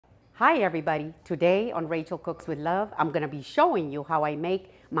Hi everybody, today on Rachel Cooks with Love, I'm going to be showing you how I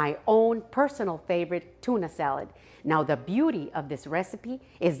make my own personal favorite tuna salad. Now the beauty of this recipe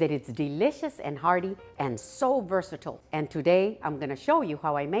is that it's delicious and hearty and so versatile. And today I'm going to show you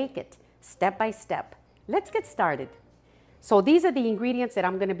how I make it, step by step. Let's get started. So these are the ingredients that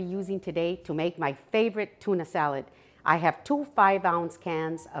I'm going to be using today to make my favorite tuna salad. I have two 5-ounce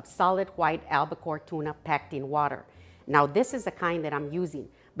cans of solid white albacore tuna packed in water. Now this is the kind that I'm using.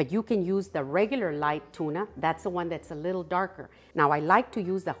 But you can use the regular light tuna. That's the one that's a little darker. Now I like to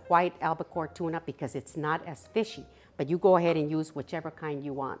use the white albacore tuna because it's not as fishy, but you go ahead and use whichever kind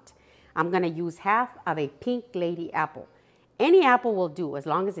you want. I'm gonna use half of a pink lady apple. Any apple will do as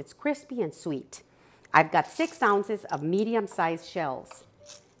long as it's crispy and sweet. I've got 6 ounces of medium-sized shells,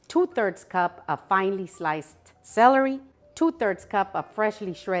 2/3 cup of finely sliced celery, 2/3 cup of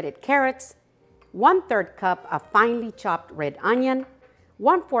freshly shredded carrots, 1/3 cup of finely chopped red onion,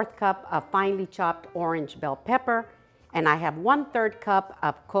 1/4 cup of finely chopped orange bell pepper, and I have 1/3 cup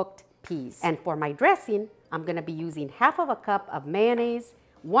of cooked peas. And for my dressing, I'm going to be using half of a cup of mayonnaise,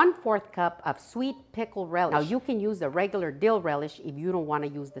 1/4 cup of sweet pickle relish. Now you can use the regular dill relish if you don't want to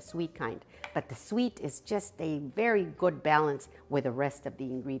use the sweet kind, but the sweet is just a very good balance with the rest of the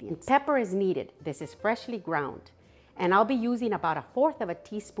ingredients. Pepper is needed. This is freshly ground. And I'll be using about 1/4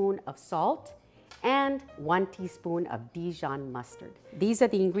 teaspoon of salt and 1 teaspoon of Dijon mustard. These are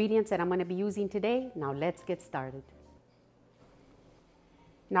the ingredients that I'm going to be using today. Now let's get started.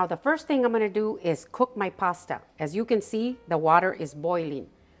 Now the first thing I'm going to do is cook my pasta. As you can see, the water is boiling.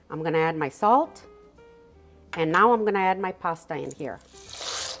 I'm going to add my salt, and now I'm going to add my pasta in here.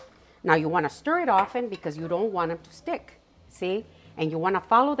 Now you want to stir it often because you don't want them to stick, see? And you want to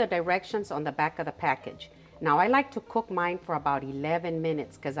follow the directions on the back of the package. Now I like to cook mine for about 11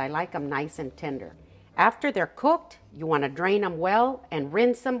 minutes because I like them nice and tender. After they're cooked, you want to drain them well and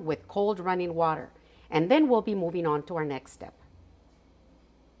rinse them with cold running water. And then we'll be moving on to our next step.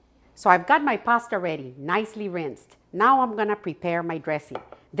 So I've got my pasta ready, nicely rinsed. Now I'm going to prepare my dressing.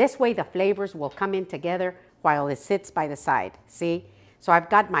 This way the flavors will come in together while it sits by the side, see? So I've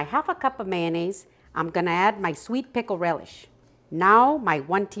got my 1/2 cup of mayonnaise. I'm going to add my sweet pickle relish. Now my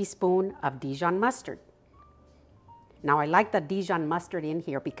 1 teaspoon of Dijon mustard. Now I like the Dijon mustard in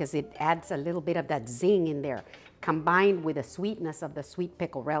here because it adds a little bit of that zing in there, combined with the sweetness of the sweet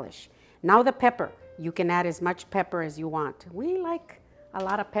pickle relish. Now the pepper. You can add as much pepper as you want. We like a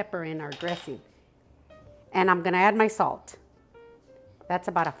lot of pepper in our dressing. And I'm going to add my salt. That's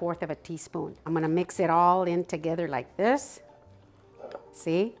about 1/4 teaspoon. I'm going to mix it all in together like this.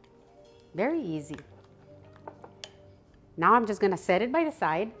 See? Very easy. Now I'm just going to set it by the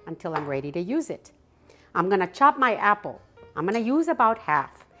side until I'm ready to use it. I'm going to chop my apple. I'm going to use about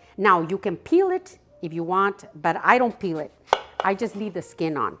half. Now you can peel it if you want, but I don't peel it. I just leave the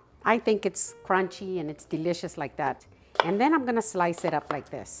skin on. I think it's crunchy and it's delicious like that. And then I'm going to slice it up like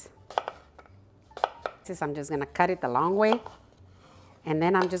this. I'm just going to cut it the long way, and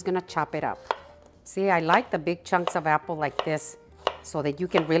then I'm just going to chop it up. See, I like the big chunks of apple like this so that you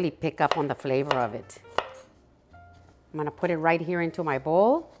can really pick up on the flavor of it. I'm going to put it right here into my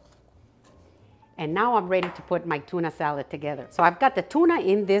bowl. And now I'm ready to put my tuna salad together. So I've got the tuna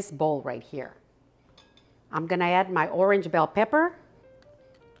in this bowl right here. I'm going to add my orange bell pepper,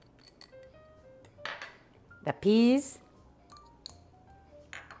 the peas,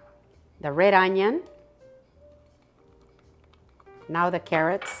 the red onion, now the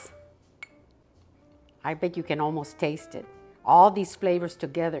carrots. I bet you can almost taste it. All these flavors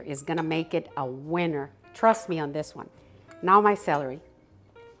together is going to make it a winner. Trust me on this one. Now my celery.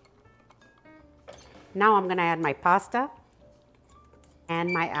 Now I'm going to add my pasta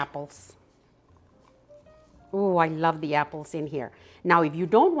and my apples. Oh, I love the apples in here. Now, if you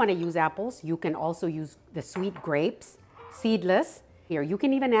don't want to use apples, you can also use the sweet grapes, seedless. Here, you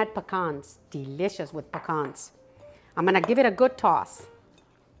can even add pecans. Delicious with pecans. I'm going to give it a good toss.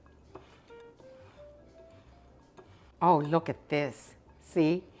 Oh, look at this.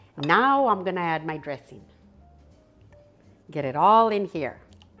 See? Now I'm going to add my dressing. Get it all in here.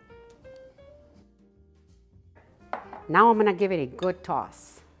 Now I'm going to give it a good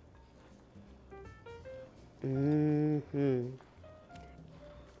toss. I'm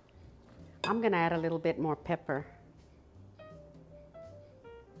going to add a little bit more pepper.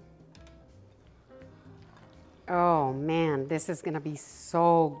 Oh man, this is going to be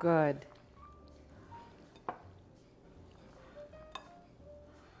so good.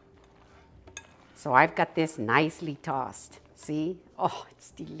 So I've got this nicely tossed. See? Oh,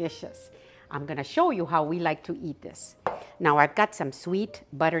 it's delicious. I'm going to show you how we like to eat this. Now I've got some sweet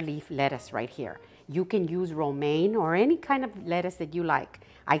butter leaf lettuce right here. You can use romaine or any kind of lettuce that you like.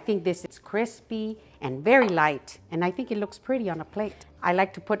 I think this is crispy and very light, and I think it looks pretty on a plate. I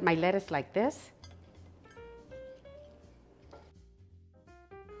like to put my lettuce like this.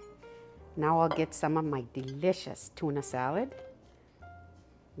 Now I'll get some of my delicious tuna salad.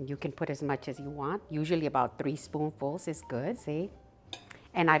 You can put as much as you want. Usually about 3 spoonfuls is good, see?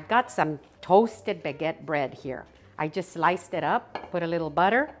 And I've got some toasted baguette bread here. I just sliced it up, put a little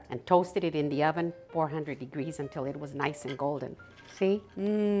butter, and toasted it in the oven, 400 degrees until it was nice and golden. See?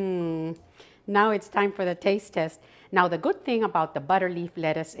 Now it's time for the taste test. Now the good thing about the butter leaf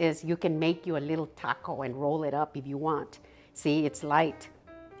lettuce is you can make you a little taco and roll it up if you want. See, it's light.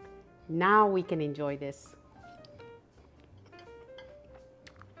 Now we can enjoy this.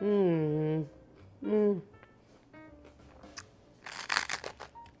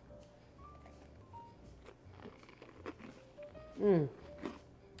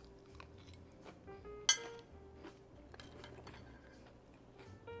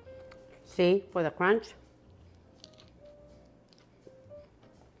 See, for the crunch.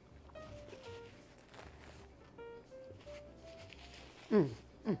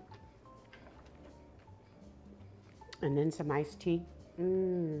 And then some iced tea.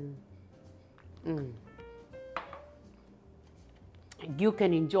 You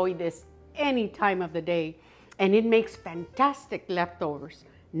can enjoy this any time of the day, and it makes fantastic leftovers.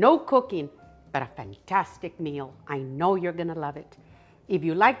 No cooking, but a fantastic meal. I know you're gonna love it. If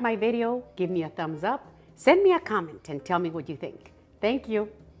you like my video, give me a thumbs up, send me a comment, and tell me what you think. Thank you.